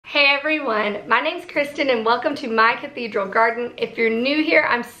everyone, my name's Kristen and welcome to my cathedral garden. If you're new here,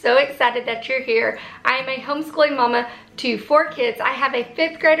 I'm so excited that you're here. I am a homeschooling mama to 4 kids. I have a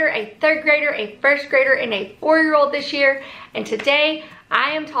 5th grader, a 3rd grader, a 1st grader, and a 4-year-old this year. And today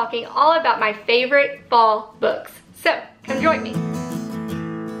I am talking all about my favorite fall books. So come join me.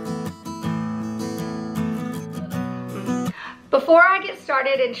 Before I get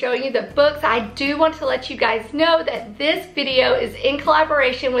started and showing you the books, I do want to let you guys know that this video is in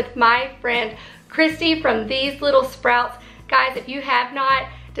collaboration with my friend Kristie from These Little Sprouts. Guys, if you have not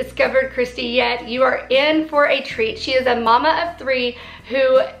discovered Kristie yet, you are in for a treat. She is a mama of 3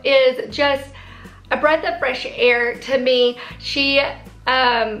 who is just a breath of fresh air to me. She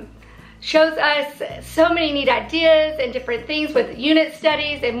shows us so many neat ideas and different things with unit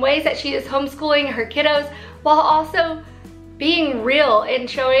studies and ways that she is homeschooling her kiddos while also being real and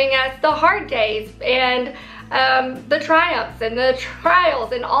showing us the hard days and the triumphs and the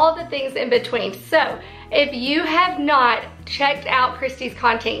trials and all the things in between. So if you have not checked out Kristie's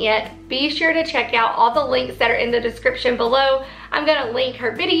content yet, be sure to check out all the links that are in the description below. I'm gonna link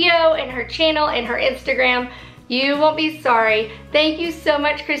her video and her channel and her Instagram. You won't be sorry. Thank you so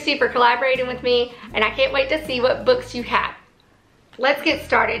much, Kristie, for collaborating with me, and I can't wait to see what books you have. Let's get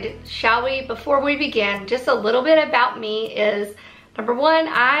started, shall we? Before we begin, just a little bit about me is, number 1,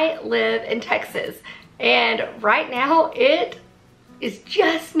 I live in Texas, and right now it is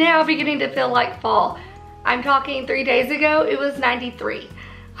just now beginning to feel like fall. I'm talking 3 days ago, it was 93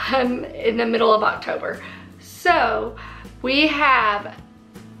 in the middle of October. So we have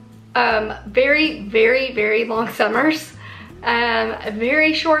very, very, very long summers, a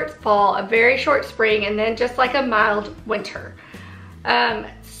very short fall, a very short spring, and then just like a mild winter.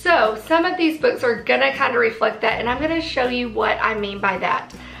 So some of these books are gonna kind of reflect that, and I'm gonna show you what I mean by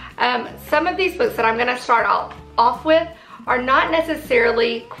that. Some of these books that I'm gonna start off with are not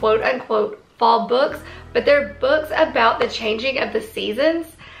necessarily quote unquote fall books, but they're books about the changing of the seasons,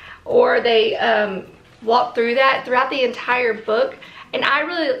 or they walk through that throughout the entire book. And I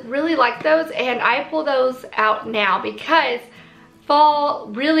really like those, and I pull those out now because fall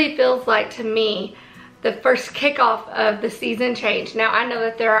really feels like, to me, the first kickoff of the season change. Now, I know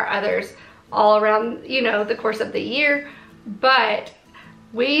that there are others all around, you know, the course of the year, but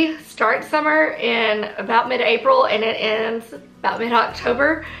we start summer in about mid-April and it ends about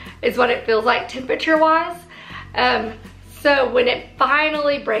mid-October is what it feels like temperature-wise. So when it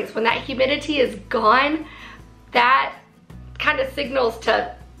finally breaks, when that humidity is gone, that kind of signals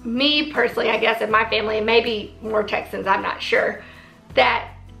to me personally, I guess, and my family, and maybe more Texans, I'm not sure, that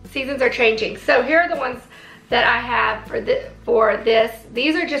seasons are changing. So here are the ones that I have for this.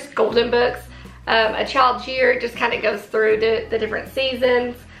 These are just golden books. A Child's Year just kind of goes through the different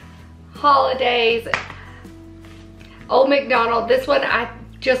seasons, holidays. Old MacDonald, this one I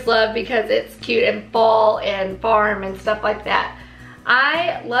just love because it's cute and fall and farm and stuff like that.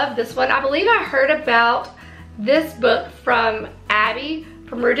 I love this one. I believe I heard about this book from Abby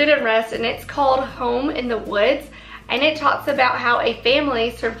from Rooted and Rest, and it's called Home in the Woods. And it talks about how a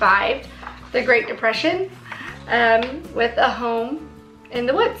family survived the Great Depression with a home in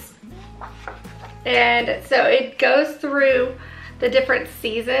the woods. And so it goes through the different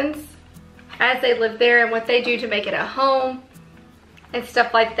seasons as they live there and what they do to make it a home and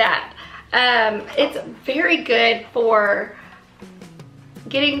stuff like that. It's very good for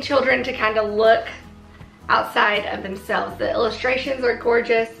getting children to kind of look outside of themselves. The illustrations are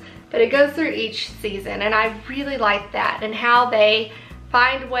gorgeous, but it goes through each season, and I really like that and how they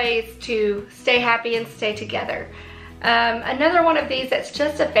find ways to stay happy and stay together. Another one of these that's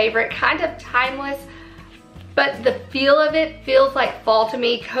just a favorite, kind of timeless, but the feel of it feels like fall to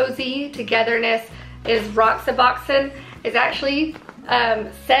me, cozy togetherness, is Roxaboxen. It's actually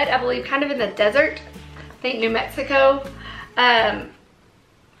set, I believe, kind of in the desert, I think New Mexico, but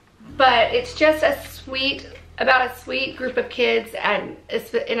it's just about a sweet group of kids and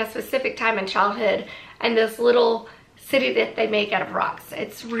in a specific time in childhood, and this little city that they make out of rocks.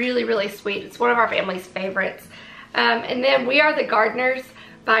 It's really, really sweet. It's one of our family's favorites. And then We Are the Gardeners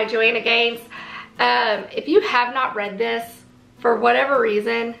by Joanna Gaines. If you have not read this, for whatever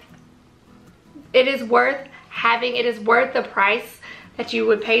reason, it is worth having. It is worth the price that you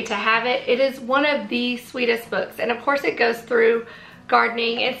would pay to have it. It is one of the sweetest books, and of course it goes through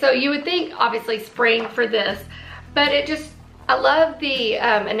gardening, and so you would think obviously spring for this, but I love the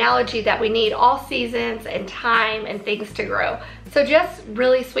analogy that we need all seasons and time and things to grow. So just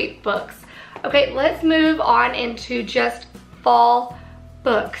really sweet books. Okay, let's move on into just fall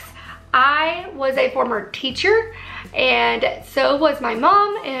books. I was a former teacher, and so was my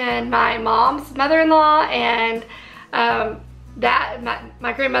mom and my mom's mother-in-law, and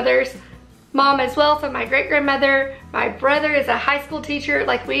my grandmother's mom as well, so my great-grandmother, my brother is a high school teacher.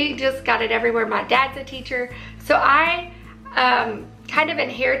 Like, we just got it everywhere. My dad's a teacher. So I kind of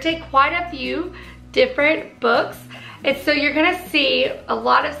inherited quite a few different books. And so you're gonna see a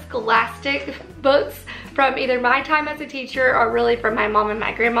lot of scholastic books from either my time as a teacher or really from my mom and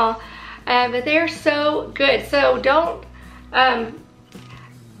my grandma. But they are so good. So don't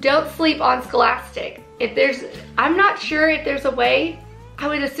sleep on scholastic. I'm not sure if there's a way, I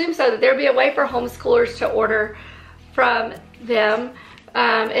would assume so, that there'd be a way for homeschoolers to order from them.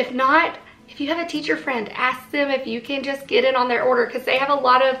 If not, if you have a teacher friend, ask them if you can just get in on their order, because they have a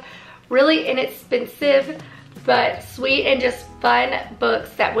lot of really inexpensive but sweet and just fun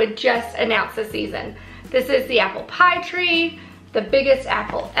books that would just announce the season. This is The Apple Pie Tree, The Biggest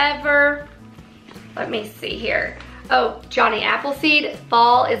Apple Ever. Let me see here. Oh, Johnny Appleseed.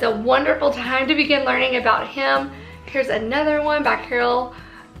 Fall is a wonderful time to begin learning about him. Here's another one by Carol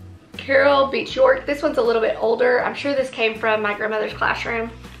Beach York. This one's a little bit older. I'm sure this came from my grandmother's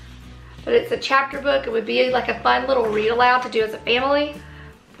classroom. But it's a chapter book. It would be like a fun little read aloud to do as a family.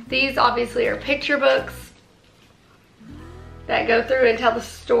 These obviously are picture books that go through and tell the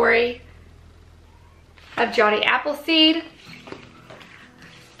story of Johnny Appleseed.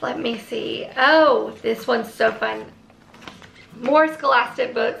 Let me see. Oh, this one's so fun. More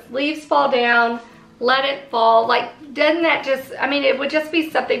scholastic books. Leaves Fall Down, Let It Fall. Like, doesn't that just, I mean, it would just be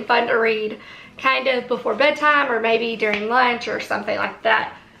something fun to read kind of before bedtime or maybe during lunch or something like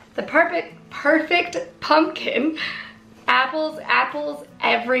that. The Perfect Pumpkin. Apples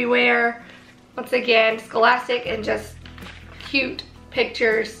everywhere. Once again, scholastic and just cute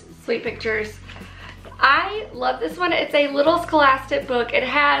pictures, sweet pictures. I love this one. It's a little scholastic book. It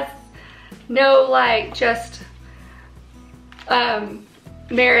has no like just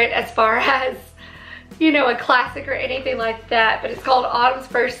merit as far as, you know, a classic or anything like that, but it's called Autumn's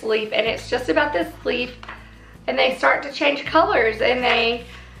First Leaf, and it's just about this leaf and they start to change colors and they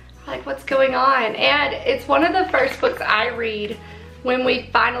like, what's going on? And it's one of the first books I read when we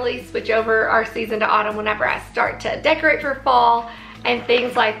finally switch over our season to autumn, whenever I start to decorate for fall and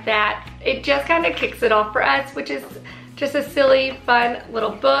things like that. It just kind of kicks it off for us, which is just a silly, fun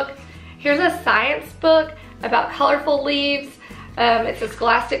little book. Here's a science book about colorful leaves. It's a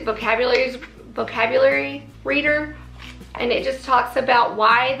scholastic vocabulary reader, and it just talks about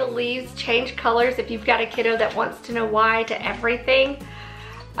why the leaves change colors if you've got a kiddo that wants to know why to everything.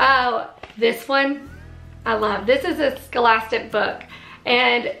 This one I love. This is a scholastic book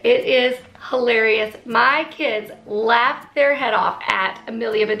and it is hilarious. My kids laugh their head off at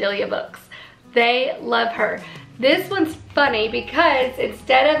Amelia Bedelia books. They love her. This one's funny because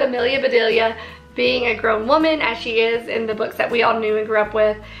instead of Amelia Bedelia being a grown woman as she is in the books that we all knew and grew up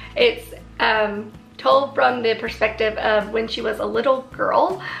with, it's told from the perspective of when she was a little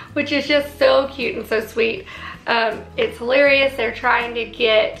girl, which is just so cute and so sweet. It's hilarious. They're trying to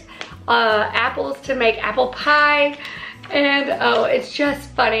get apples to make apple pie, and oh, it's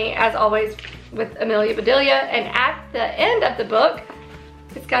just funny as always with Amelia Bedelia. And at the end of the book,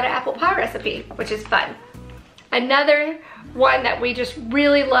 it's got an apple pie recipe, which is fun. Another one that we just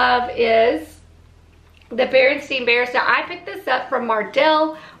really love is the Berenstain Bears. Now, I picked this up from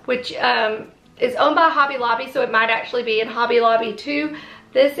Mardell, which is owned by Hobby Lobby, so it might actually be in Hobby Lobby too.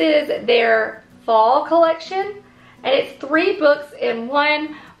 This is their fall collection, and it's 3 books in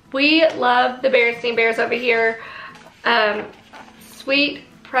one. We love the Berenstain Bears over here. Sweet,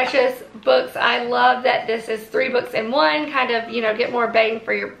 precious books. I love that this is 3 books in one, kind of, you know, get more bang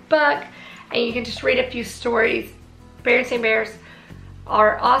for your buck, and you can just read a few stories. Berenstain Bears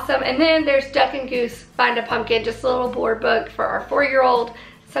are awesome. And then there's Duck and Goose Find a Pumpkin, just a little board book for our 4-year-old,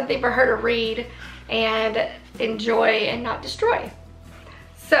 something for her to read and enjoy and not destroy.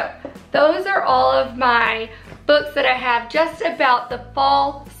 So those are all of my books that I have just about the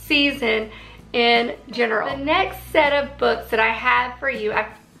fall season in general. The next set of books that I have for you, I've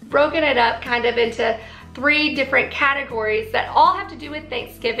broken it up kind of into 3 different categories that all have to do with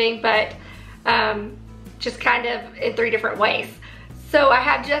Thanksgiving, but just kind of in 3 different ways. So I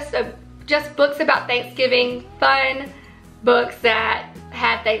have just books about Thanksgiving, fun books that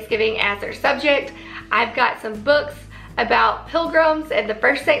have Thanksgiving as their subject. I've got some books about pilgrims and the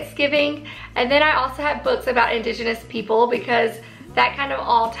first Thanksgiving, and then I also have books about indigenous people because that kind of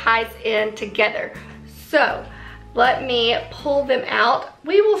all ties in together. So let me pull them out.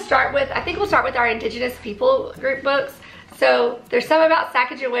 We will start with, I think we'll start with our indigenous people group books. So there's some about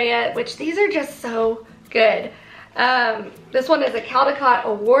Sacagawea, which these are just so good. This one is a Caldecott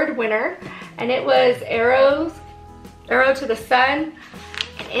Award winner, and it was Arrow to the Sun.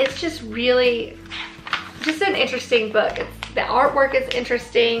 And it's just really, just an interesting book. It's The artwork is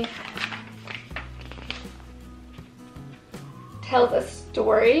interesting. Tells a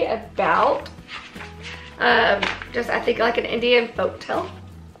story about just, I think, like an Indian folktale,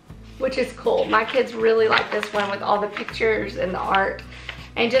 which is cool. My kids really like this one with all the pictures and the art,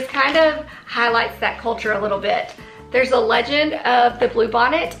 and just kind of highlights that culture a little bit. There's a legend of the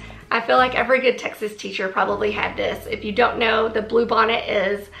bluebonnet. I feel like every good Texas teacher probably had this. If you don't know, the bluebonnet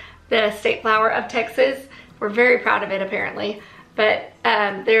is the state flower of Texas. We're very proud of it, apparently. But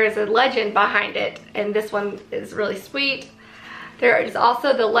there is a legend behind it, and this one is really sweet. There is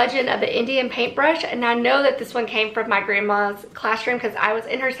also the legend of the Indian paintbrush, and I know that this one came from my grandma's classroom because I was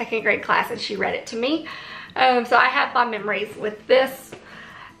in her 2nd grade class and she read it to me. So I have fond memories with this.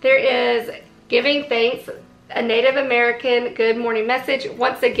 There is giving thanks, a Native American good morning message.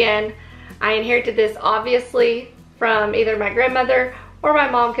 Once again, I inherited this obviously from either my grandmother or my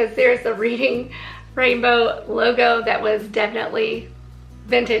mom, because there's the reading rainbow logo that was definitely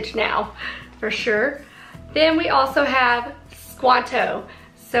vintage now, for sure. Then we also have Squanto.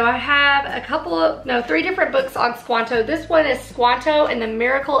 So I have a couple of, no, 3 different books on Squanto. This one is Squanto and the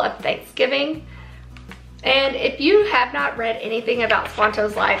Miracle of Thanksgiving. And if you have not read anything about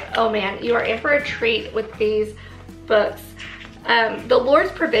Squanto's life, oh man, you are in for a treat with these books. The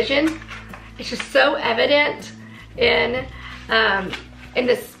Lord's provision is just so evident in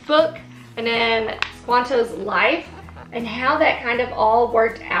this book and in Squanto's life, and how that kind of all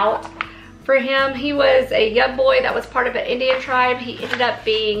worked out for him. He was a young boy that was part of an Indian tribe. He ended up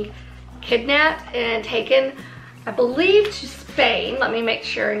being kidnapped and taken, I believe, to Spain. Let me make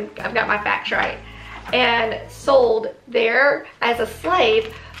sure I've got my facts right. And sold there as a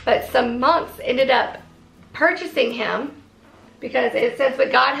slave, but some monks ended up purchasing him because it says,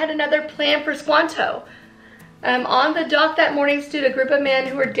 but God had another plan for Squanto. On the dock that morning stood a group of men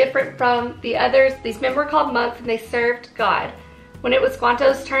who were different from the others. These men were called monks, and they served God. When it was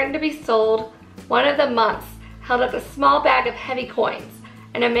Squanto's turn to be sold, one of the monks held up a small bag of heavy coins,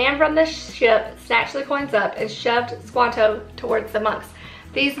 and a man from the ship snatched the coins up and shoved Squanto towards the monks.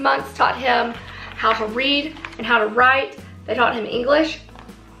 These monks taught him how to read and how to write. They taught him English,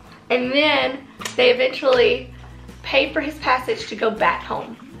 and then they eventually paid for his passage to go back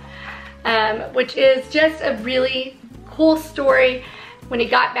home, which is just a really cool story. When he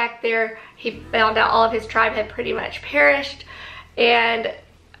got back there, he found out all of his tribe had pretty much perished, and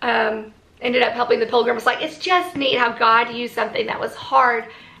ended up helping the pilgrims. Like, it's just neat how God used something that was hard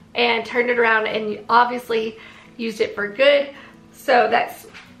and turned it around, and obviously used it for good. So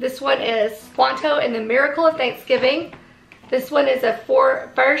this one is Squanto and the Miracle of Thanksgiving. This one is a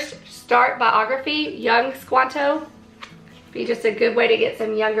first start biography, Young Squanto. Be just a good way to get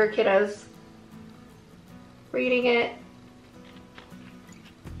some younger kiddos reading it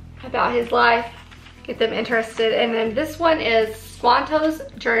about his life, get them interested. And then this one is Squanto's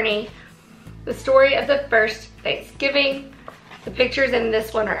Journey, the story of the first Thanksgiving. The pictures in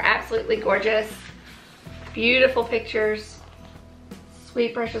this one are absolutely gorgeous. Beautiful pictures.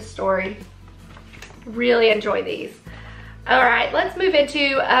 Sweet, precious story. Really enjoy these. All right, let's move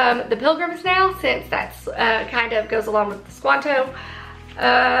into the Pilgrims now, since that's kind of goes along with the Squanto.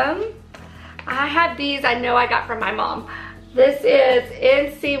 I have these, I know I got from my mom. This is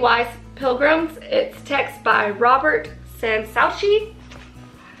N.C.Y. Pilgrims. It's text by Robert Sansauchi.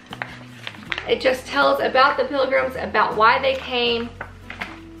 It just tells about the Pilgrims, about why they came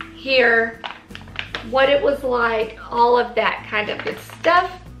here, what it was like, all of that kind of good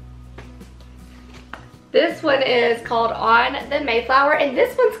stuff. This one is called On the Mayflower, and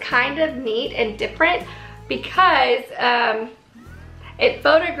this one's kind of neat and different because it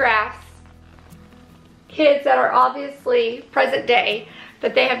photographs kids that are obviously present day,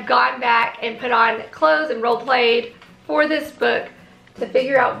 but they have gone back and put on clothes and role played for this book to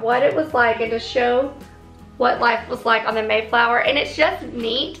figure out what it was like and to show what life was like on the Mayflower. And it's just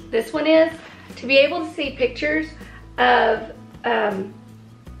neat, this one is, to be able to see pictures of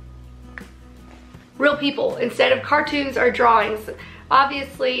real people instead of cartoons or drawings.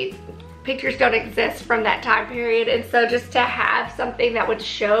 Obviously, pictures don't exist from that time period, and so just to have something that would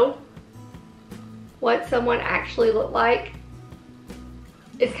show what someone actually looked like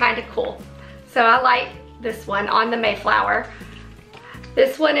is kind of cool. So I like this one, On the Mayflower.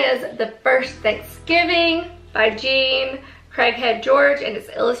 This one is The First Thanksgiving by Jean Craighead George, and it's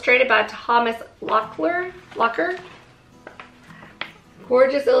illustrated by Thomas Locker.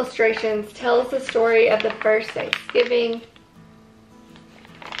 Gorgeous illustrations, tells the story of the first Thanksgiving.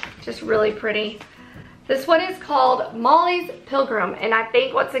 Just really pretty. This one is called Molly's Pilgrim, and I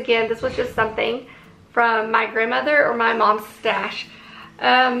think, once again, this was just something from my grandmother or my mom's stash.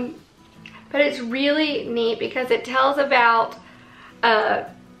 But it's really neat because it tells about a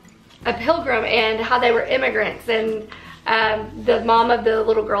pilgrim and how they were immigrants, and the mom of the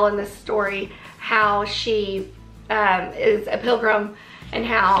little girl in this story, how she is a pilgrim and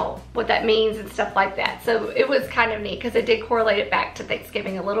what that means and stuff like that. So it was kind of neat because it did correlate it back to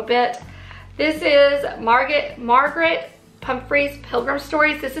Thanksgiving a little bit. This is Margaret Pumphrey's Pilgrim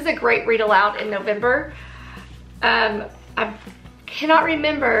Stories. This is a great read aloud in November. I cannot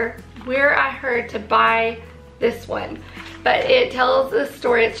remember where I heard to buy this one, but it tells the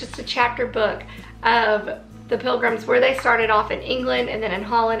story. It's just a chapter book of the Pilgrims, where they started off in England and then in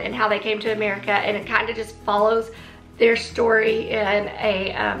Holland, and how they came to America, and it kind of just follows their story in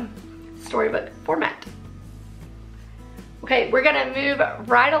a storybook format. Okay, we're gonna move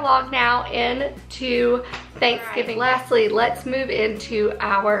right along now into Thanksgiving. Right. Lastly, let's move into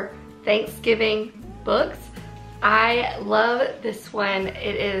our Thanksgiving books. I love this one.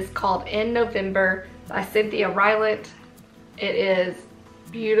 It is called In November by Cynthia Rylant. It is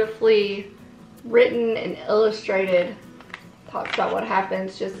beautifully written and illustrated. Talks about what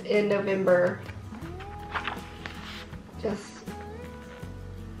happens just in November. Just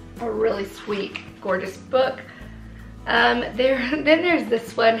a really sweet, gorgeous book. Then there's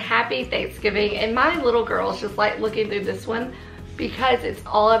this one, Happy Thanksgiving, and my little girl's just like looking through this one because it's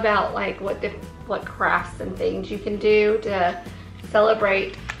all about like what crafts and things you can do to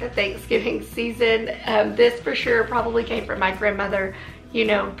celebrate the Thanksgiving season. This for sure probably came from my grandmother, you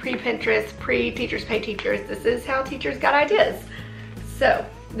know, pre-Pinterest, pre-Teachers Pay Teachers. This is how teachers got ideas. So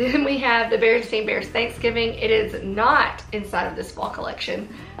then we have the Berenstain Bears Thanksgiving. It is not inside of this fall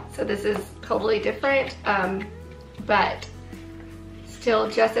collection, so this is totally different, but still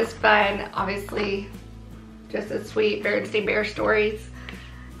just as fun, obviously just as sweet. Berenstain Bear stories.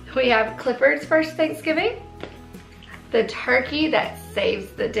 We have Clifford's First Thanksgiving, The Turkey That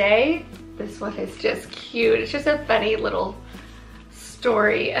Saves the Day. This one is just cute. It's just a funny little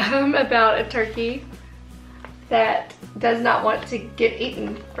story about a turkey that does not want to get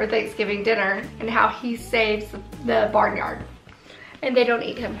eaten for Thanksgiving dinner, and how he saves the barnyard and they don't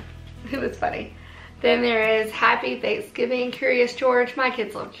eat him. It was funny. Then there is Happy Thanksgiving, Curious George. My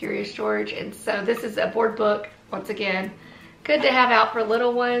kids love Curious George, and so this is a board book, once again. Good to have out for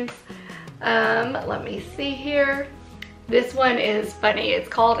little ones. Let me see here. This one is funny. It's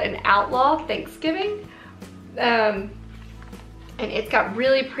called An Outlaw Thanksgiving. And it's got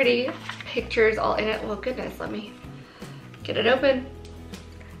really pretty pictures all in it. Well, goodness, let me get it open.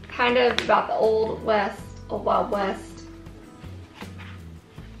 Kind of about the Old West, Old Wild West.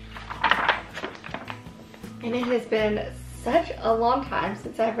 And it has been such a long time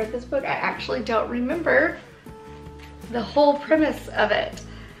since I've read this book. I actually don't remember the whole premise of it.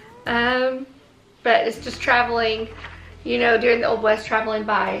 But it's just traveling, you know, during the Old West, traveling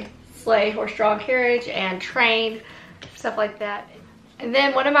by sleigh, horse-drawn carriage, and train, stuff like that. And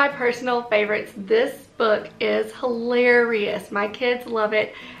then one of my personal favorites, this book is hilarious. My kids love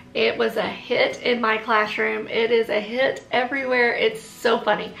it. It was a hit in my classroom. It is a hit everywhere. It's so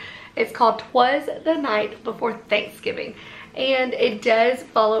funny. It's called 'Twas the Night Before Thanksgiving. And it does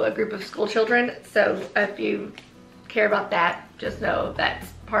follow a group of school children. So if you care about that, just know that's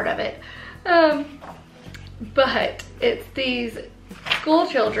part of it. But it's these school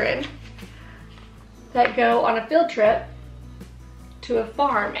children that go on a field trip to a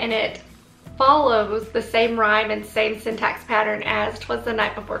farm, and it follows the same rhyme and same syntax pattern as 'Twas the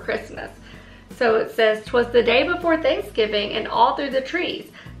Night Before Christmas. So it says, 'Twas the day before Thanksgiving, and all through the trees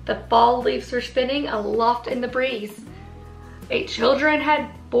the fall leaves were spinning aloft in the breeze. 8 children had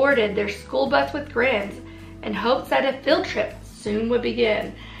boarded their school bus with grins, and hopes that a field trip soon would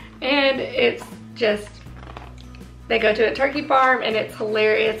begin. And it's just, they go to a turkey farm, and it's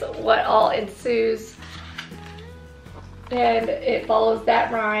hilarious what all ensues. And it follows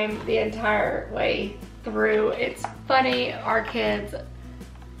that rhyme the entire way through. It's funny. Our kids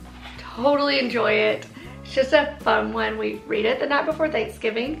totally enjoy it. It's just a fun one. We read it the night before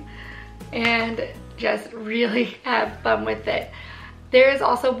Thanksgiving and just really have fun with it. There is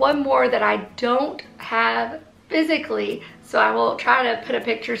also one more that I don't have physically, so I will try to put a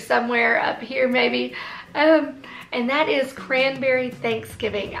picture somewhere up here maybe. And that is Cranberry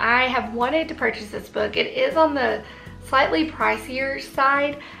Thanksgiving. I have wanted to purchase this book. It is on the slightly pricier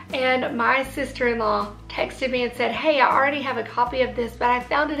side, and my sister-in-law texted me and said, hey, I already have a copy of this, but I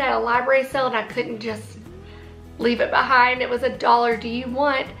found it at a library sale and I couldn't just leave it behind. It was $1. Do you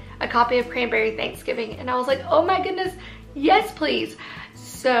want a copy of Cranberry Thanksgiving? And I was like, oh my goodness, yes please.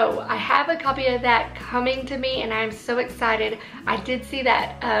 So I have a copy of that coming to me, and I'm so excited. I did see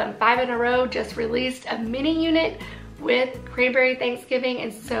that 5 in a Row just released a mini unit with Cranberry Thanksgiving,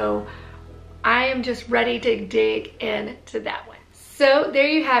 and so I am just ready to dig into that one. So there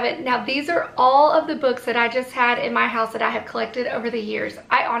you have it. Now these are all of the books that I just had in my house that I have collected over the years.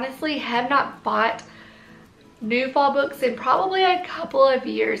 I honestly have not bought new fall books in probably a couple of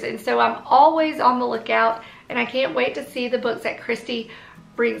years, and so I'm always on the lookout, and I can't wait to see the books that Kristie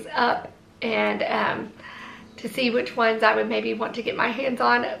brings up and to see which ones I would maybe want to get my hands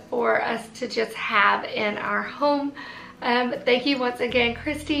on for us to just have in our home. Thank you once again,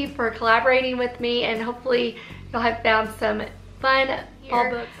 Kristie, for collaborating with me, and hopefully you'll have found some fun fall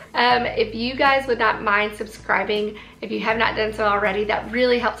books. If you guys would not mind subscribing, if you have not done so already, that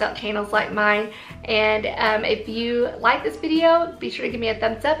really helps out channels like mine. And if you like this video, be sure to give me a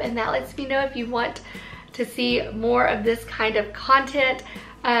thumbs up, and that lets me know if you want to see more of this kind of content.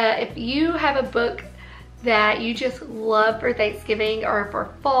 If you have a book that you just love for Thanksgiving or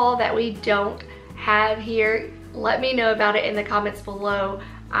for fall that we don't have here, let me know about it in the comments below.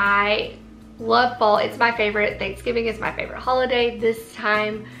 I love fall. It's my favorite. Thanksgiving is my favorite holiday. This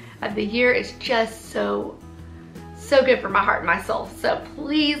time of the year is just so good for my heart and my soul. So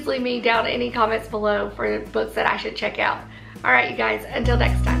please leave me down any comments below for books that I should check out. All right, you guys, until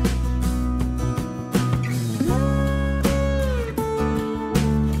next time.